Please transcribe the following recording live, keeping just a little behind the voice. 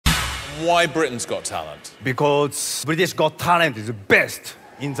Why Britain's Got Talent? Because British Got Talent is the best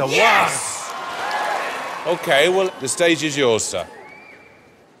in the Yes! OK, well, the stage is yours, sir.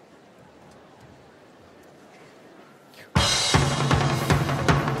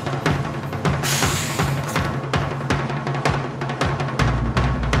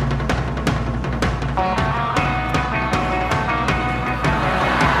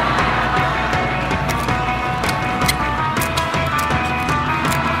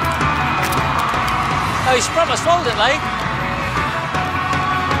 Oh, he sprung, I swallowed it, like.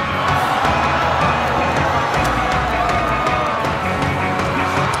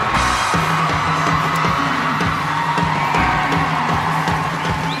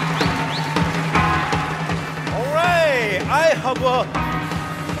 All right, I have a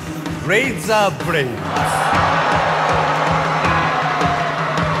razor blade.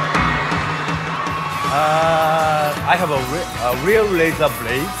 I have a real razor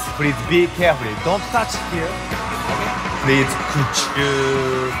blade. Please be careful. Don't touch here. Please, could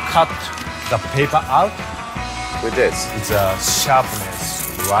you cut the paper out? With this? It's a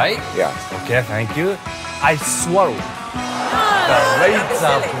sharpness, right? Yeah. Okay, thank you. I swallow the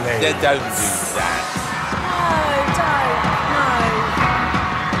razor blade. Yeah, don't do that.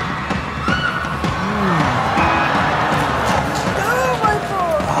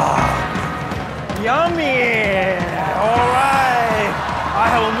 Yummy! All right. I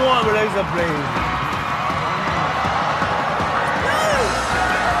have more razor blade.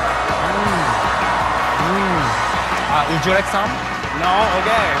 Would you like some? No?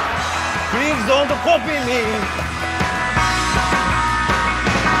 Okay. Please don't copy me.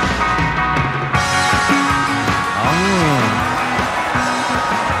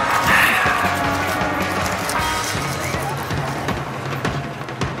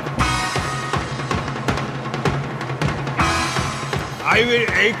 I will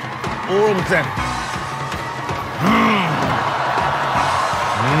eat all of them.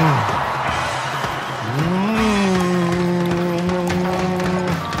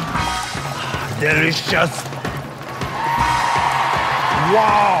 Delicious.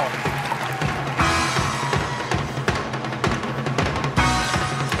 Wow.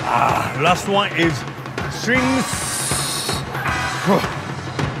 Last one is shrimps.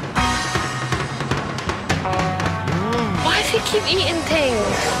 Why does he keep eating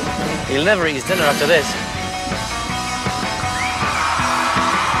things? He'll never eat his dinner after this.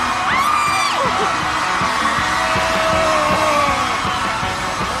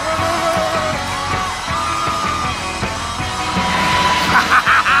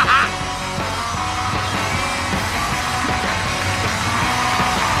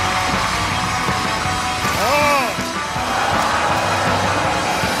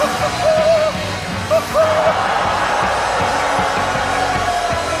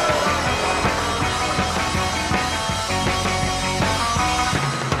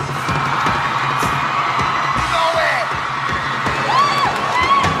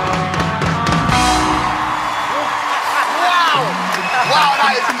 Wow,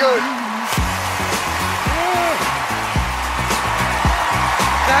 that is good.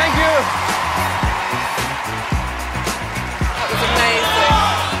 Thank you. That was amazing.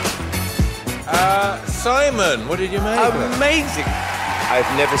 Simon, what did you make? Amazing. I've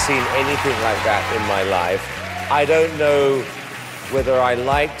never seen anything like that in my life. I don't know whether I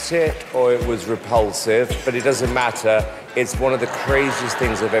liked it or it was repulsive, but it doesn't matter. It's one of the craziest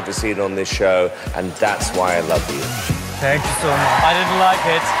things I've ever seen on this show, and that's why I love you. Thank you so much. I didn't like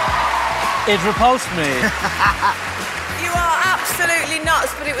it. It repulsed me. You are absolutely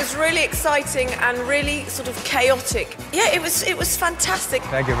nuts, but it was really exciting and really sort of chaotic. Yeah, it was fantastic.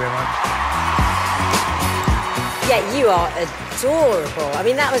 Thank you very much. Yeah, you are adorable. I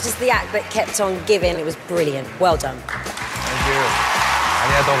mean, that was just the act that kept on giving. It was brilliant. Well done. Thank you.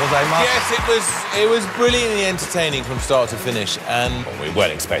 Arigatou Yes, it was brilliantly entertaining from start to finish, and we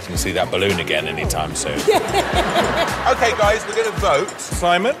weren't expecting to see that balloon again anytime soon. OK, guys, we're going to vote.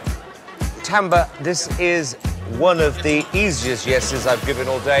 Simon? Tanba, this is one of the easiest yeses I've given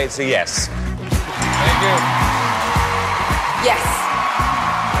all day. It's a yes. Thank you. Yes.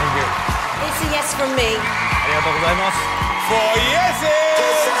 Thank you. It's a yes from me. Arigatou gozaimasu. 4 yeses!